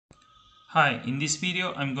Hi, in this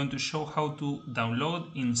video I'm going to show how to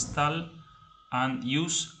download, install and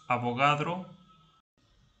use Avogadro.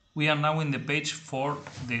 We are now in the page for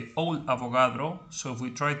the old Avogadro, so if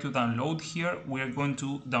we try to download here, we are going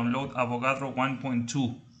to download Avogadro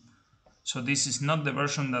 1.2. So this is not the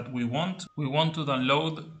version that we want. We want to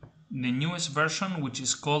download the newest version, which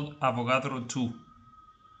is called Avogadro 2.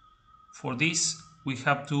 For this, we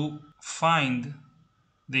have to find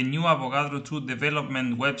the new Avogadro 2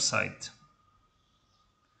 development website.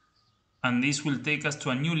 And this will take us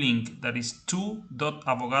to a new link that is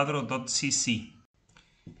 2.avogadro.cc.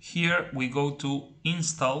 Here we go to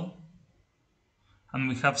install and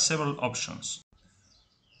we have several options.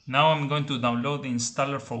 Now I'm going to download the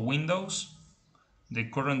installer for Windows, the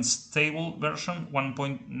current stable version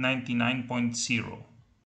 1.99.0.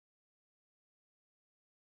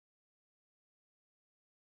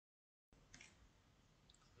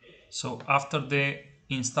 So after the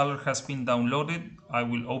installer has been downloaded, I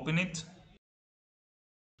will open it.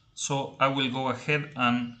 So I will go ahead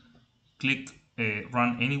and click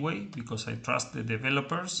run anyway because I trust the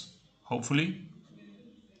developers, hopefully.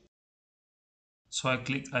 So I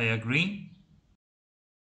click I agree.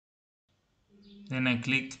 Then I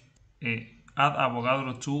click add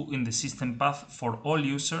Avogadro 2 in the system path for all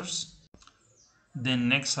users. Then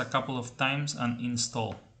next a couple of times and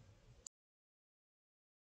install.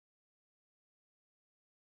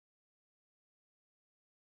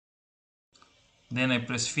 Then I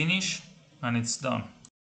press finish and it's done.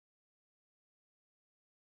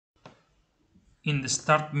 In the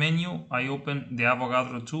start menu, I open the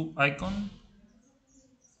Avogadro 2 icon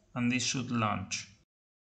and this should launch.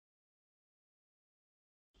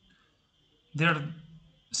 There are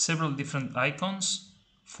several different icons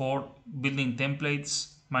for building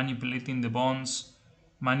templates, manipulating the bonds,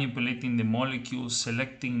 manipulating the molecules,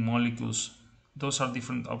 selecting molecules. Those are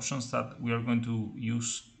different options that we are going to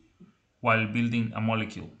use while building a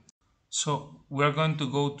molecule. So we are going to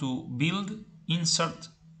go to build, insert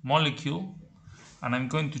molecule, and I'm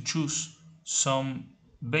going to choose some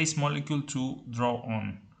base molecule to draw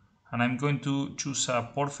on. And I'm going to choose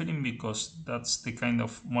a porphyrin because that's the kind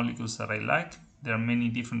of molecules that I like. There are many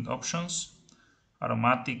different options,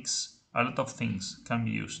 aromatics, a lot of things can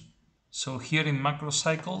be used. So here in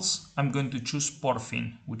macrocycles, I'm going to choose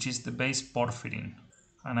porphyrin, which is the base porphyrin,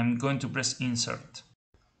 and I'm going to press insert.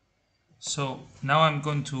 So now I'm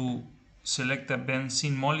going to select a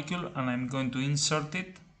benzene molecule and I'm going to insert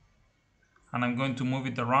it and I'm going to move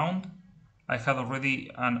it around. I had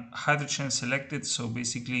already a hydrogen selected, so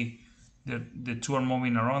basically the two are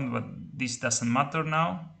moving around, but this doesn't matter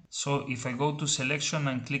now. So if I go to selection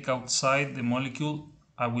and click outside the molecule,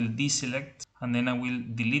 I will deselect and then I will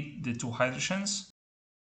delete the two hydrogens.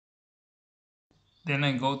 Then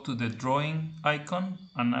I go to the drawing icon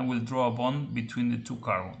and I will draw a bond between the two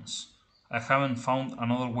carbons. I haven't found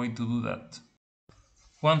another way to do that.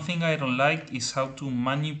 One thing I don't like is how to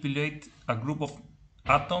manipulate a group of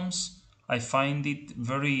atoms. I find it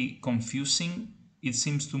very confusing. It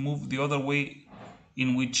seems to move the other way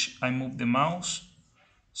in which I move the mouse.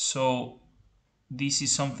 So this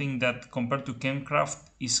is something that compared to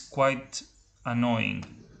Chemcraft is quite annoying,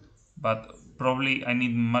 but probably I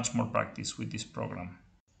need much more practice with this program.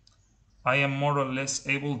 I am more or less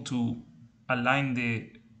able to align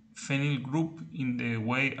the phenyl group in the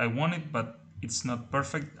way I want it, but it's not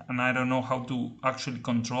perfect and I don't know how to actually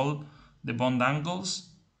control the bond angles.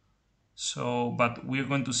 But we're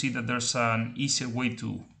going to see that there's an easier way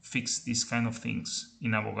to fix these kind of things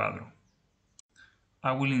in Avogadro.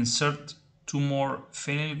 I will insert two more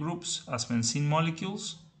phenyl groups as benzene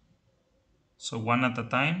molecules. So one at a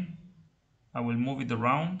time. I will move it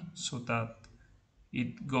around so that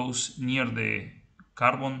it goes near the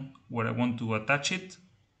carbon where I want to attach it.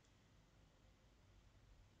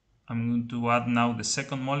 I'm going to add now the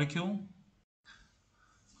second molecule.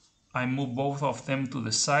 I move both of them to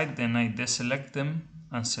the side, then I deselect them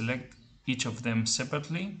and select each of them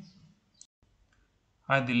separately.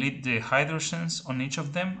 I delete the hydrogens on each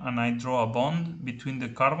of them and I draw a bond between the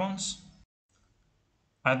carbons.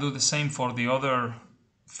 I do the same for the other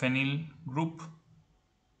phenyl group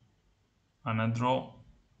and I draw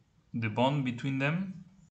the bond between them.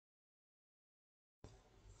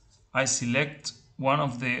 I select one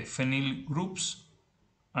of the phenyl groups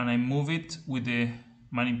and I move it with the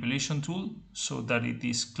manipulation tool so that it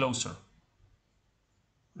is closer.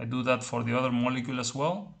 I do that for the other molecule as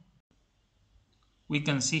well. We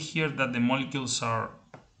can see here that the molecules are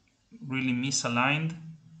really misaligned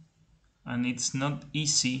and it's not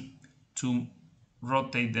easy to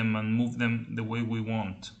rotate them and move them the way we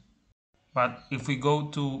want. But if we go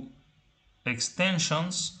to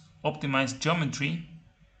extensions, optimize geometry,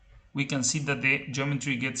 we can see that the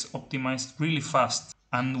geometry gets optimized really fast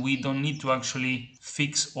and we don't need to actually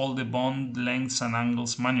fix all the bond lengths and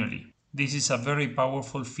angles manually. This is a very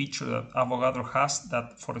powerful feature that Avogadro has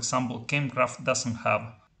that, for example, Chemcraft doesn't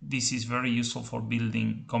have. This is very useful for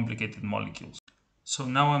building complicated molecules. So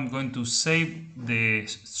now I'm going to save the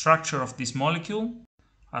structure of this molecule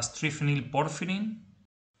as triphenyl porphyrin,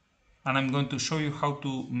 and I'm going to show you how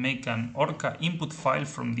to make an Orca input file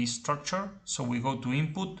from this structure. So we go to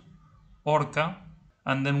input, Orca,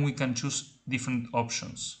 and then we can choose different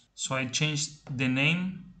options. So I changed the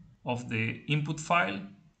name of the input file.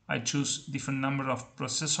 I choose different number of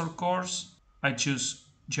processor cores. I choose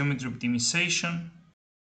geometry optimization.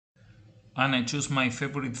 And I choose my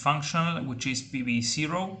favorite functional, which is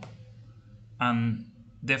PV0 and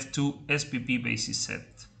Dev2 SPP basis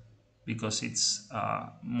set, because it's a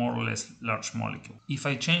more or less large molecule. If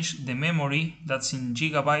I change the memory, that's in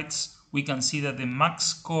gigabytes, we can see that the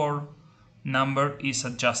max core number is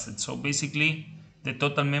adjusted. So basically, the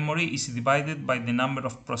total memory is divided by the number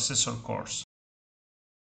of processor cores.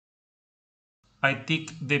 I tick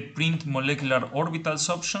the print molecular orbitals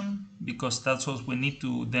option because that's what we need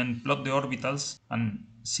to then plot the orbitals and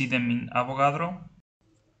see them in Avogadro.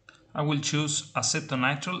 I will choose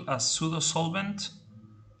acetonitrile as pseudo solvent,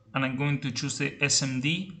 and I'm going to choose the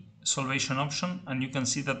SMD solvation option, and you can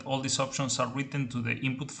see that all these options are written to the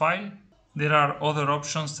input file. There are other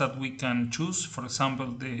options that we can choose, for example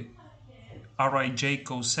the Rij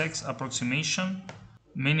cosec approximation.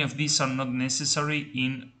 Many of these are not necessary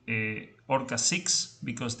in Orca 6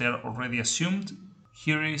 because they are already assumed.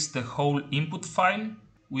 Here is the whole input file.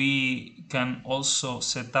 We can also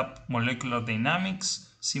set up molecular dynamics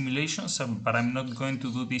simulations, but I'm not going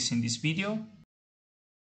to do this in this video.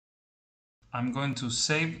 I'm going to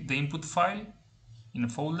save the input file in a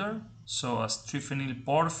folder, so as triphenyl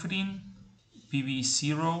porphyrin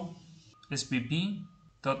pv0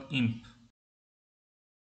 spp.imp.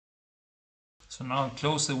 So now I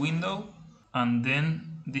close the window, and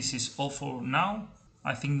then this is all for now.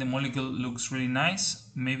 I think the molecule looks really nice.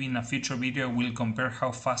 Maybe in a future video I will compare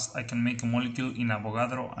how fast I can make a molecule in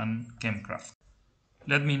Avogadro and Chemcraft.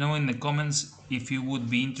 Let me know in the comments if you would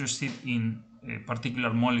be interested in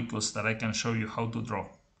particular molecules that I can show you how to draw.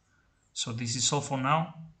 So this is all for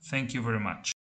now. Thank you very much.